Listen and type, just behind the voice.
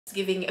It's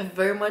giving a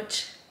very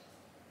much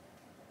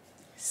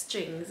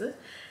strings.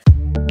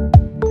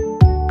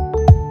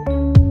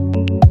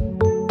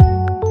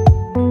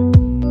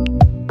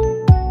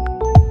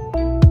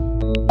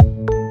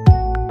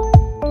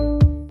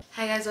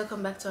 Hi guys,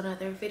 welcome back to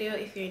another video.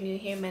 If you're new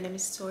here, my name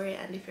is Tori,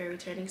 and if you're a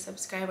returning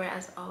subscriber,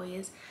 as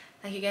always,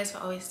 thank you guys for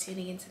always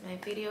tuning into my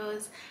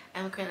videos.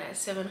 I'm currently at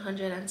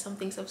 700 and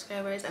something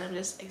subscribers, and I'm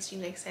just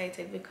extremely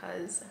excited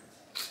because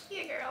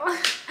yeah girl.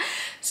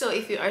 So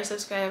if you are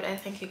subscribed, I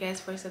thank you guys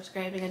for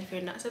subscribing, and if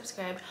you're not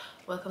subscribed,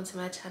 welcome to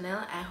my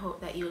channel. I hope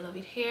that you love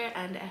it here,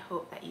 and I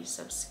hope that you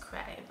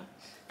subscribe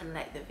and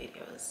like the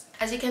videos.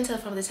 As you can tell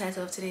from the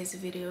title of today's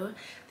video,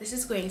 this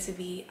is going to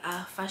be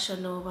a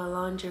Fashion Nova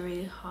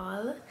lingerie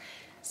haul.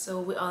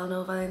 So we all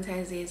know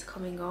Valentine's Day is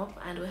coming up,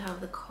 and we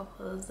have the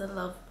couples, the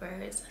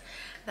lovebirds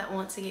that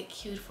want to get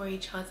cute for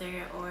each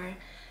other, or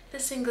the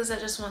singles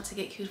that just want to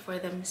get cute for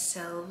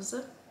themselves.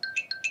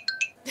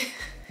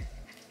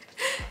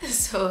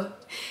 So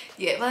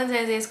yeah,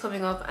 Valentine's Day is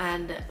coming up,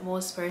 and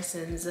most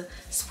persons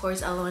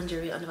sport a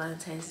lingerie on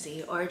Valentine's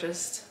Day, or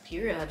just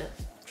period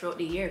throughout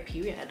the year,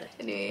 period.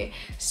 Anyway,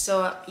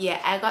 so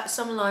yeah, I got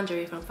some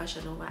lingerie from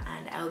Fashion Nova,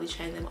 and I'll be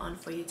trying them on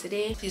for you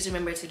today. Please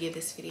remember to give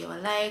this video a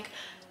like,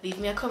 leave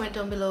me a comment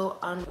down below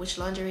on which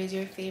lingerie is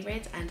your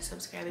favorite, and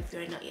subscribe if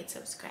you're not yet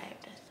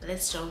subscribed.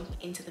 Let's jump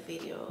into the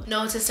video.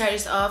 Now, to start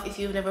this off, if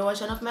you've never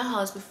watched one of my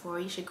hauls before,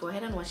 you should go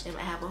ahead and watch them.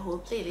 I have a whole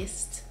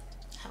playlist.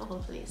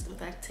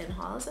 With like 10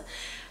 hauls,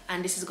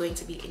 and this is going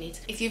to be in it.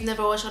 If you've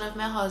never watched one of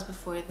my hauls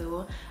before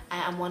though,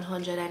 I am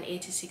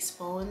 186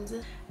 pounds,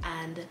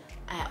 and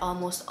I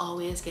almost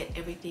always get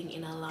everything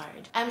in a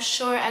large. I'm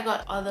sure I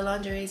got all the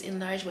lingeries in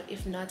large, but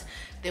if not,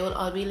 they will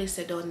all be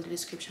listed down in the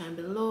description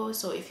below.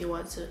 So if you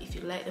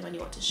like them and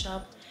you want to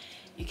shop,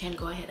 you can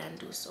go ahead and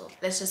do so.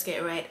 Let's just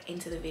get right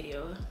into the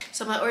video.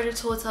 So my order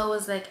total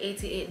was like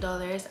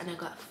 $88, and I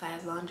got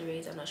 5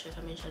 lingeries. I'm not sure if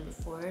I mentioned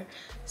before.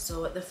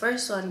 So the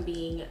first one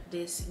being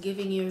this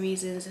Giving You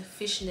Reasons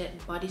Fishnet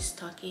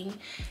Bodystocking.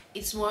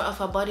 It's more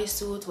of a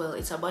bodysuit. Well,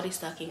 it's a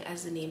bodystocking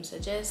as the name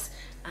suggests,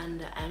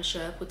 and I'm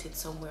sure I put it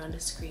somewhere on the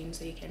screen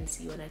so you can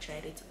see when I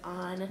tried it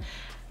on.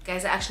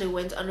 Guys, I actually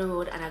went on the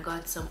road and I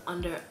got some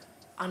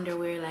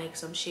underwear, like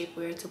some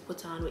shapewear to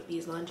put on with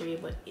these lingerie,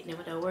 but it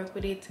never did work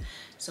with it,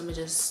 so I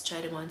just try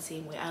them on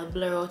same way. I'll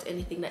blur out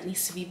anything that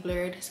needs to be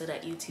blurred so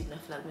that YouTube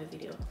not flag my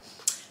video.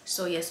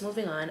 So yes,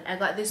 moving on, I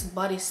got this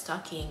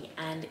bodystocking,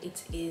 and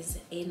it is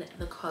in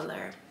the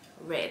color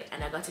red,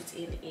 and I got it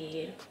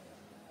in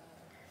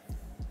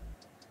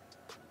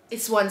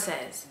it's one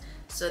size.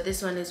 So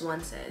this one is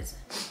one size.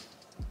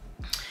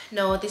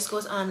 Now this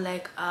goes on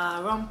like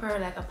a romper,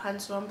 like a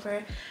pants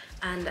romper,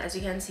 and as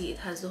you can see, it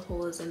has the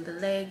holes in the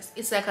legs.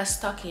 It's like a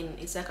stocking.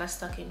 It's like a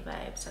stocking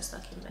vibe. It's a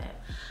stocking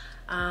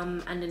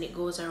vibe. And then it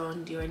goes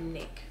around your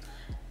neck.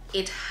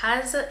 It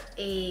has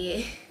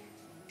a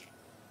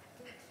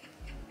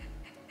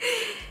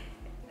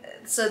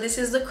so this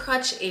is the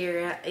crotch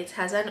area. It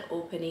has an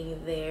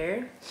opening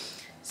there,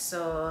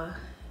 so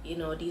you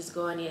know this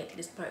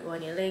part go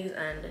on your legs,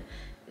 and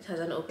it has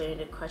an opening in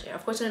the crotch area.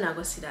 Of course, I'm not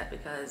gonna see that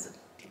because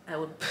I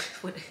would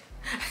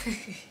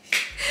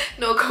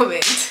no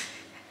comment.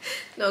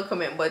 No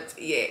comment, but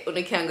yeah,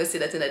 only can go see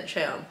that in the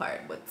try on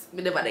part, but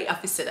me never like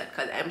have to say that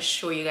because I'm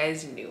sure you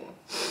guys knew.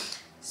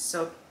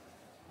 So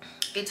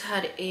it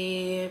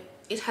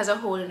has a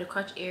hole in the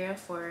crotch area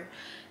for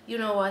you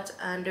know what,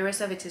 and the rest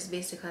of it is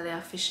basically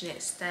a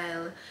fishnet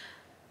style.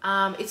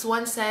 It's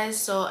one size,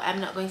 so I'm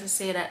not going to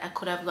say that I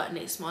could have gotten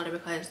it smaller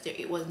because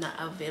it was not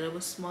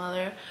available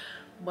smaller,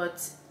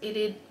 but it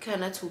did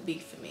kind of too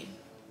big for me.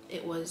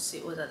 It was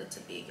a little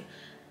big,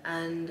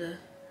 and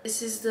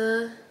this is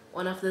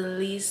one of the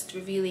least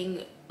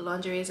revealing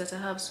lingeries that I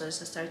have, so I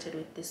just started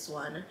with this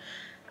one.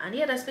 And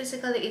yeah, that's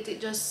basically it. It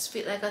just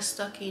fit like a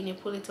stocking. You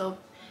pull it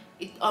up,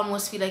 it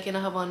almost feel like you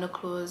don't have on the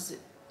clothes.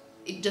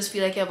 It just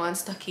feel like you have on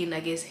stocking,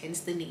 I guess,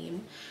 hence the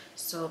name.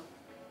 So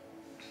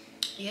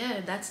yeah,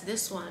 that's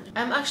this one.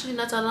 I'm actually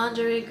not a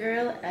lingerie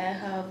girl.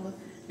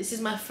 This is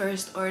my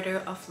first order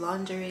of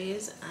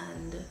lingeries,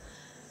 and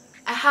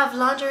I have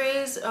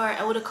lingeries, or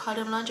I wouldn't call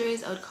them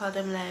lingeries, I would call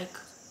them like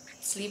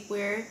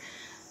sleepwear,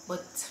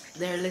 but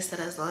they're listed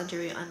as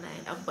lingerie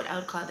online, but I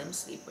would call them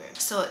sleepwear.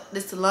 So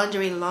this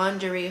lingerie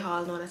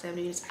haul, no, that I'm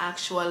doing is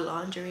actual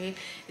lingerie.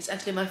 It's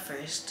actually my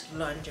first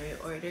lingerie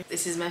order.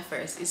 This is my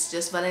first. It's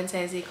just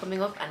Valentine's Day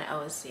coming up, and I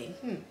was saying,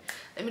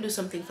 let me do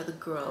something for the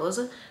girls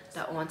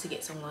that want to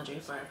get some lingerie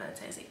for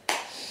Valentine's Day.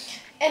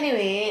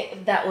 Anyway,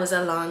 that was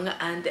a long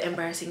and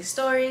embarrassing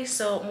story.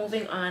 So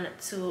moving on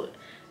to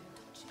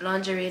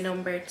lingerie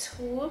number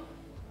 2.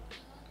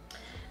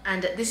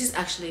 And this is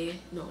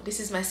actually, no, this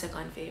is my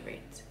second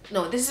favorite.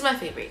 No, this is my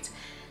favorite.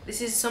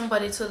 This is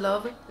Somebody to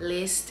Love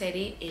Lace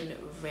Steady in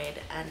red,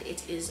 and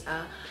it is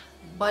a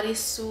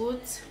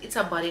bodysuit. It's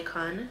a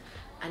bodycon,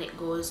 and it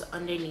goes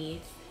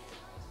underneath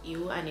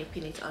you, and you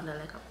pin it under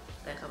like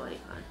a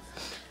bodycon.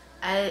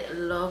 I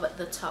love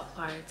the top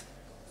part.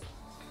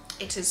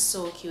 It is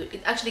so cute.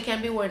 It actually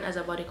can be worn as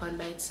a bodycon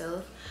by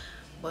itself,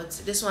 but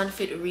this one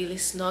fit really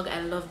snug.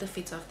 I love the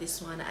fit of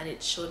this one, and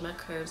it showed my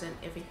curves and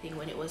everything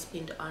when it was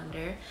pinned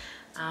under.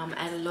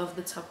 I love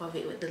the top of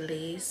it with the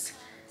lace.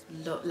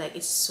 Like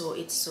it's so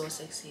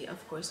sexy.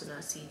 Of course, you know,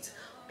 see it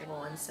over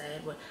one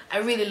side, but I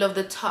really love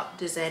the top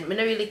design. I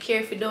don't really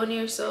care if it down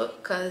here, so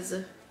because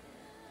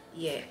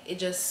yeah, it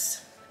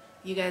just,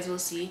 you guys will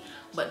see.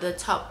 But the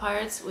top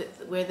parts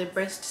with where the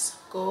breasts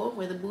go,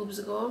 where the boobs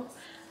go,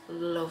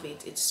 love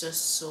it. It's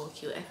just so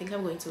cute. I think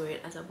I'm going to wear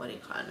it as a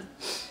bodycon.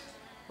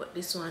 But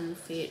this one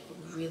fit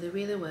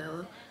really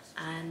well,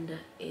 and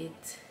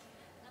it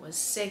was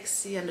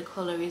sexy, and the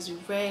color is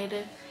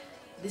red.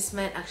 This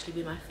might actually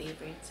be my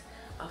favorite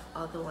of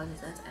all the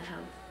ones that I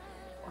have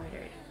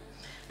ordered.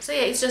 So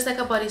yeah, it's just like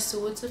a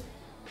bodysuit.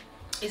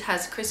 It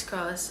has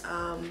crisscross,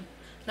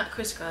 not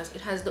crisscross,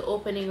 it has the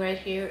opening right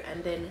here,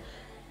 and then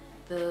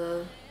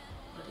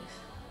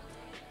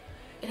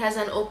it has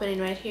an opening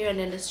right here, and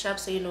then the strap,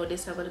 so you know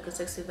this have a little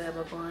sexy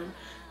vibe on,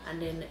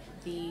 and then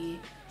the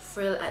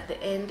frill at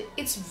the end.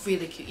 It's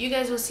really cute. You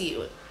guys will see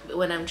it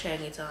when I'm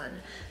trying it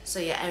on. So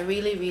yeah, I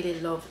really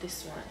love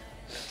this one,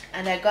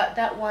 and I got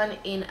that one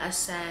in a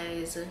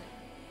size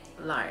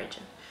large.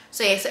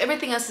 So yeah, so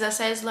everything else is a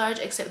size large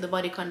except the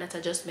bodycon that I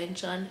just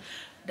mentioned.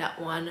 That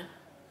one,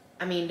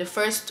 I mean the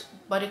first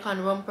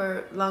bodycon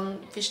romper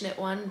long fishnet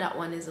one, that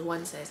one is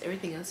one size.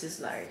 Everything else is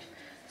large,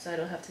 so I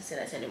don't have to say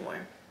that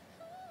anymore.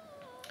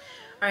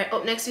 All right,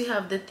 up next we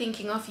have the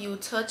Thinking of You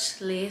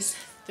Touch Lace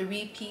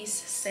 3-piece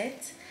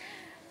set,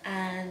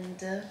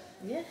 and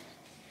yeah,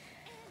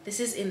 this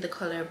is in the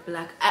color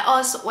black. I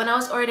also, when I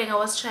was ordering, I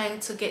was trying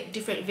to get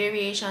different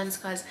variations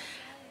because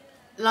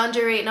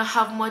lingerie not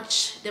have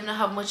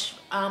much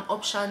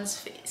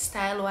options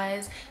style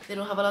wise. They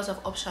don't have a lot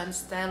of options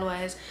style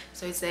wise,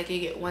 so it's like you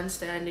get one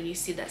style and then you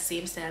see that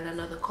same style in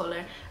another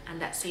color, and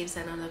that same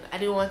style in another. I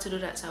didn't want to do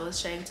that, so I was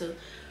trying to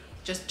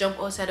just jump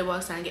outside the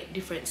box and get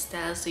different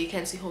styles, so you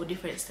can see how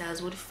different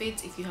styles would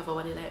fit if you have a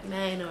body like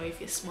mine, or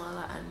if you're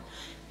smaller and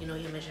you know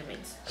your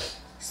measurements.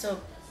 So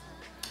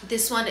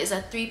this one is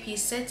a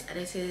 3-piece set, and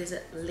it is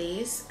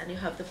lace, and you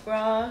have the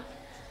bra,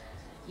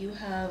 you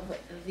have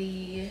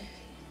the,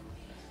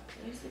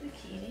 where's the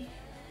bikini?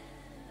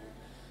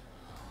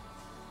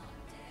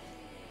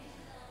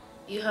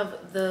 You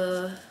have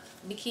the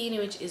bikini,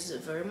 which is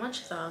very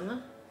much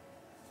thong,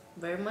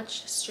 very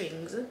much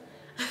strings.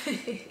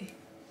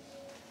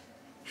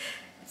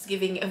 It's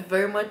giving a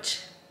very much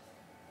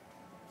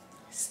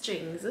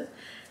strings.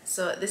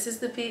 So this is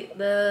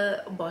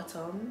the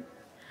bottom,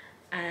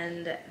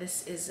 and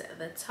this is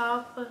the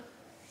top,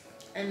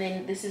 and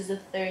then this is the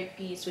third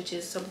piece, which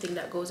is something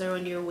that goes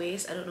around your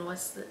waist. I don't know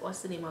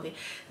what's the name of it.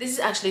 This is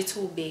actually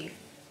too big,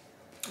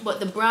 but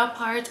the bra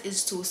part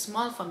is too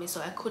small for me, so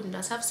I couldn't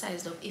have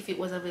sized up. If it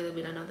was available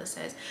in another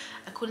size,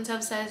 I couldn't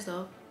have sized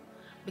up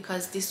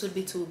because this would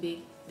be too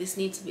big. This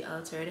needs to be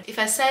altered. If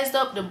I sized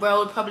up, the bra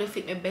would probably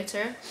fit me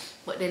better,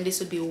 but then this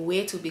would be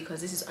way too big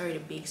because this is already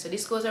big. So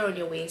this goes around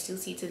your waist. You'll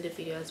see it in the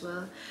video as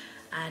well,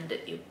 and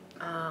you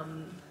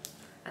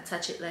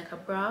attach it like a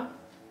bra,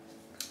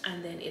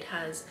 and then it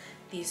has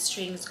these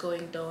strings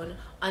going down.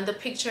 On the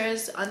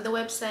pictures on the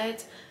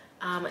website,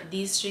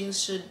 these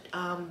strings should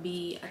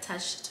be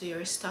attached to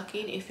your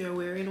stocking if you're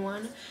wearing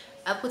one.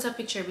 I'll put a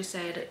picture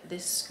beside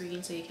this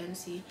screen so you can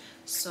see.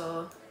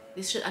 So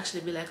this should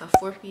actually be like a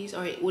 4-piece,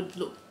 or it would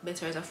look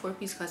better as a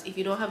 4-piece, because if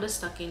you don't have the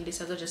stocking, this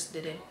will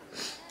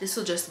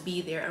just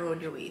be there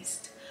around your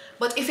waist.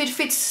 But if it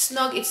fits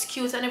snug, it's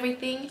cute and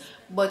everything,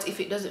 but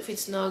if it doesn't fit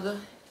snug,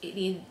 it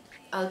need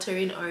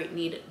altering, or it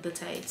need the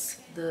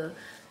tights to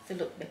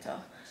look better.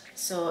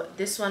 So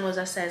this one was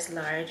a size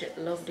large.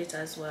 Loved it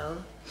as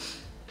well.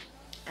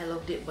 I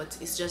loved it, but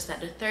it's just that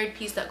the third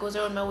piece that goes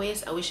around my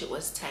waist, I wish it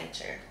was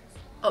tighter.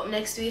 Up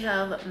next we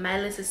have My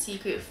Little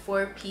Secret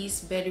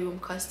 4-piece bedroom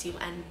costume,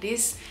 and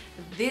this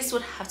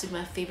would have to be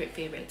my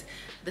favorite.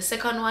 The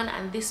second one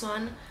and this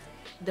one,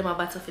 them are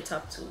about to fit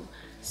up too.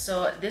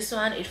 So this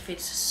one, it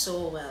fits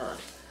so well.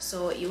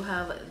 So you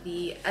have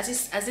the, as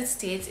it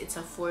states, it's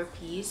a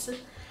 4-piece.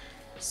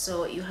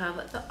 So you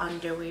have the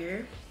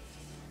underwear,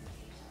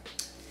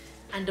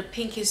 and the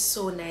pink is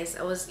so nice.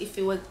 I was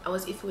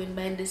iffy when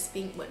buying this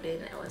pink, but then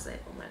I was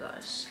like, oh my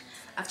gosh,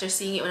 after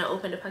seeing it when I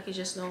opened the package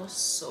just now,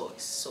 so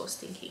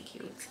stinking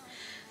cute.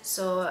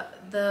 So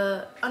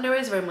the underwear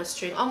is very much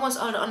string. Almost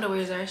all the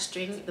underwears are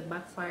string, the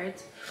back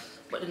part,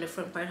 but then the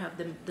front part have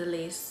the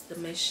lace, the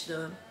mesh,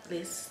 the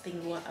lace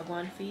thing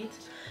on feet.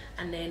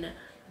 And then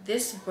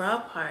this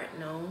bra part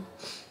now,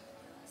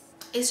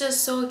 it's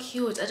just so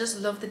cute. I just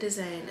love the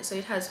design. So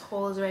it has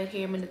holes right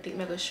here. I think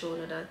I'm gonna show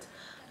you that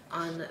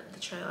on the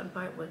try on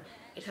part, but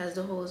it has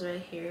the holes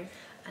right here,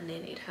 and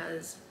then it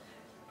has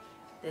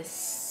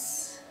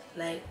this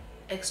like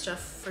extra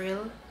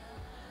frill.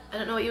 I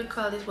don't know what you'd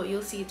call this, but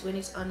you'll see it when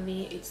it's on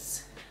me.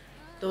 It's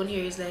down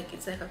here is like,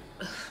 it's like a,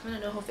 I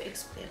don't know how to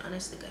explain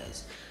honestly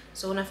guys.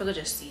 So when I forgot,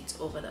 just see it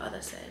over the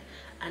other side,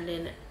 and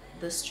then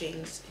the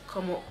strings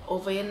come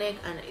over your neck,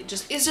 and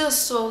it's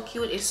just so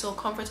cute. It's so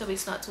comfortable,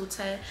 it's not too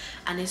tight,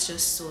 and it's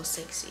just so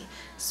sexy.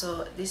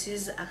 So this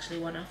is actually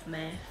one of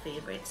my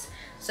favorites.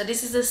 So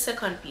this is the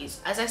second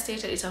piece. As I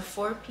stated, it's a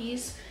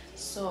 4-piece.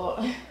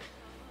 So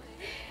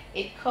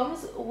it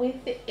comes with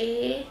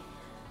a,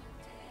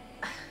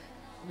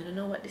 I don't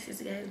know what this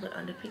is, guys, but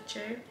on the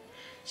picture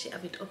she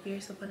have it up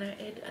here, so up on her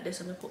head. And then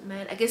I'm gonna put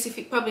mine. I guess if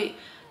it probably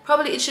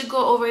it should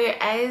go over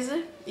your eyes,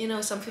 you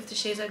know, some 50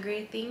 Shades of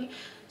Grey thing.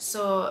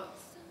 So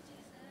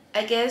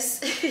I guess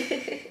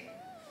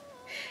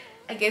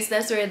I guess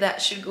that's where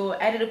that should go.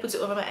 I didn't put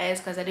it over my eyes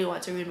because I didn't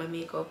want to ruin my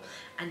makeup.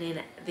 And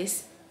then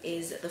this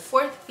is the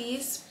 4th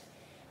piece,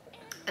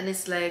 and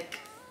it's like,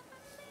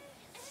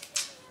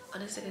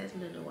 honestly guys, I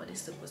don't know what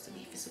it's supposed to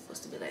be. If it's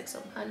supposed to be like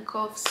some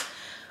handcuffs,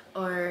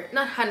 or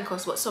not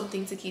handcuffs, but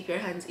something to keep your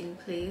hands in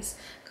place,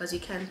 because you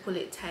can pull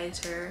it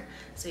tighter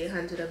so your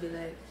hands would be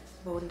like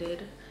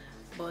bonded.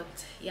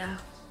 But yeah,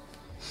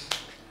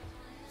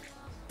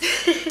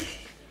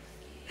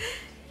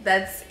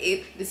 that's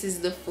it. This is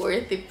the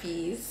 4th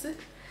piece,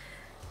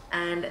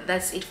 and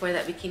that's it for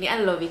that bikini. I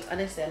love it,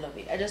 honestly, I love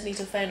it. I just need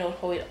to find out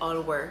how it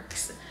all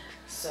works.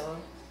 So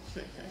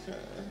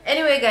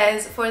anyway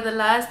guys, for the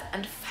last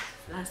and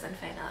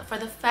final, for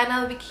the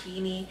final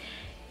bikini,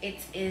 it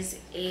is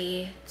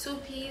a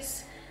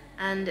 2-piece,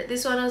 and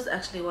this one was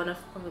actually one of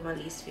probably my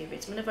least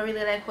favorites. I never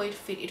really like how it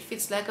fits. It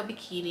fits like a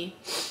bikini,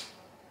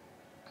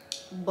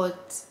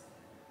 but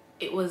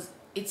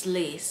it's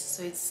lace,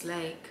 so it's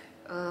like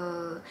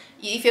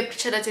if you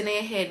picture that in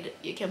your head,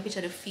 you can picture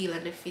the feel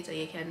and the fit, and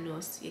you can know,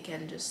 you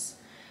can just,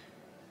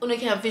 you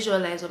can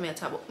visualize what I'm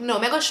talking about. No,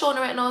 I'm gonna show you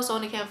right now, so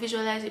you can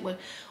visualize it, but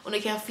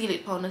you can feel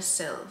it on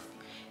yourself.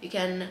 You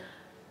can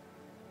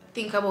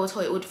think about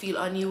how it would feel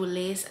on you,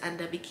 lace and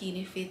the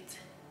bikini fit,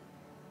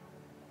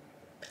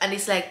 and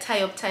it's like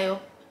tie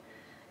up.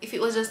 If it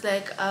was just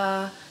like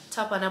a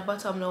top and a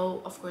bottom,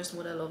 no, of course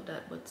would I love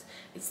that, but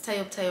it's tie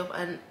up,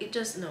 and it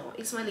just, no,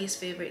 it's my least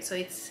favorite. So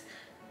it's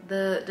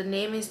the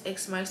name is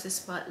X Marks the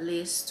Spot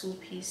lace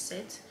 2-piece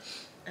set,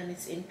 and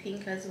it's in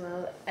pink as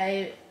well.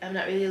 I am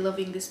not really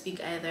loving this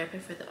pink either. I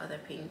prefer the other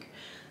pink,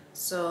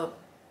 so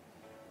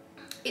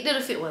it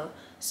didn't fit well.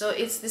 So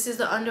this is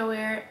the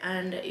underwear,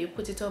 and you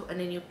put it up,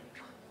 and then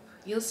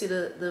you'll see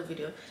the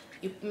video.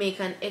 You make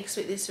an X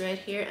with this right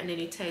here, and then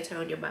you tie it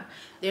around your back.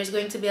 There's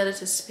going to be a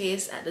little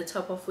space at the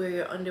top of where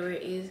your underwear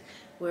is,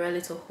 where a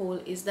little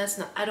hole is. That's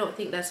not, I don't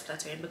think that's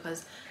flattering,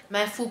 because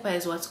my fupa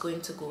is what's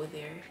going to go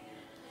there,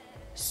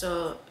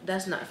 so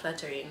that's not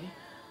flattering.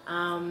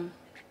 And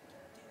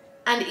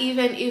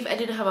even if I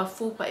didn't have a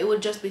fupa, it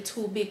would just be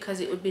too big, because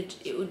it would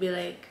be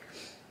like,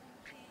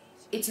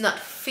 it's not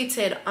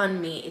fitted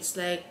on me. It's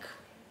like,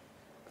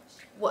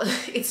 what,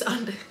 it's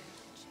on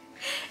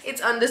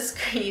the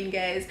screen,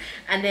 guys.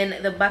 And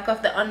then the back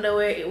of the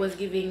underwear, it was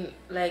giving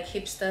like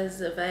hipsters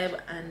vibe,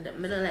 and I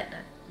don't like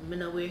that. I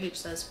don't wear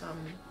hipsters from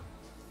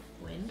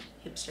when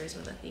hipsters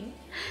was a thing.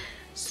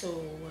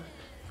 So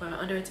for my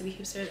underwear to be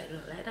hipsters, I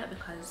don't like that,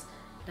 because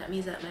that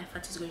means that my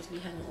fat is going to be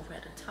hanging over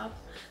at the top,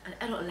 and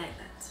I don't like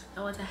that.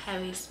 I want a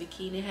high-waist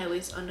bikini,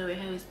 high-waist underwear,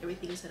 high-waist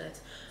everything, so that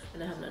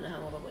when I have nothing to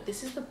hang over. But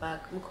this is the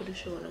back, I could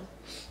show you,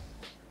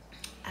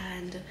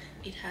 and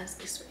it has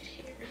this right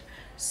here.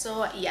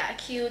 So yeah,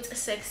 cute,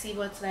 sexy,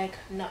 but like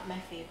not my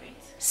favorite.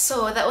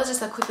 So that was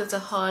just a quick little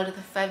haul, the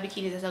 5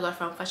 bikinis that I got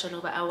from Fashion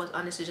Nova. I was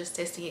honestly just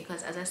testing it,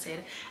 because as I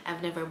said,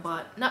 I've never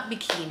bought, not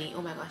bikini,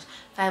 oh my gosh,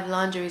 5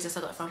 lingeries that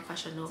I got from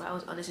Fashion Nova. I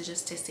was honestly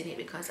just testing it,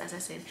 because as I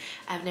said,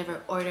 I've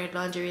never ordered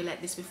lingerie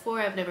like this before.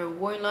 I've never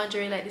worn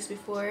lingerie like this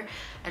before.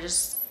 I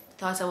just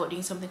thought about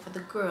doing something for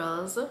the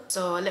girls.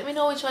 So let me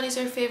know which one is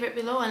your favorite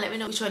below, and let me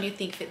know which one you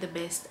think fit the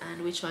best,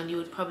 and which one you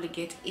would probably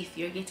get if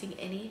you're getting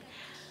any.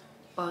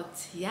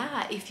 But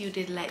yeah, if you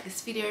did like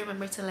this video,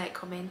 remember to like,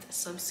 comment,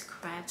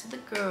 subscribe to the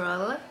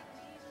girl,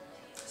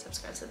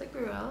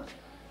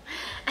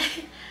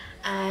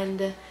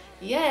 and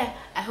yeah,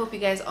 I hope you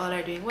guys all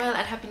are doing well,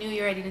 and happy new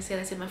year. I didn't say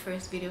that's in my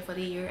first video for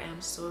the year. I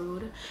am so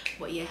rude,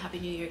 but yeah,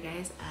 happy new year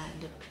guys,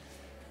 and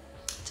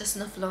just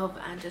enough love,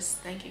 and just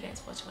thank you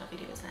guys for watching my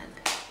videos, and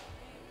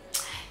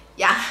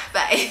yeah,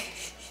 bye.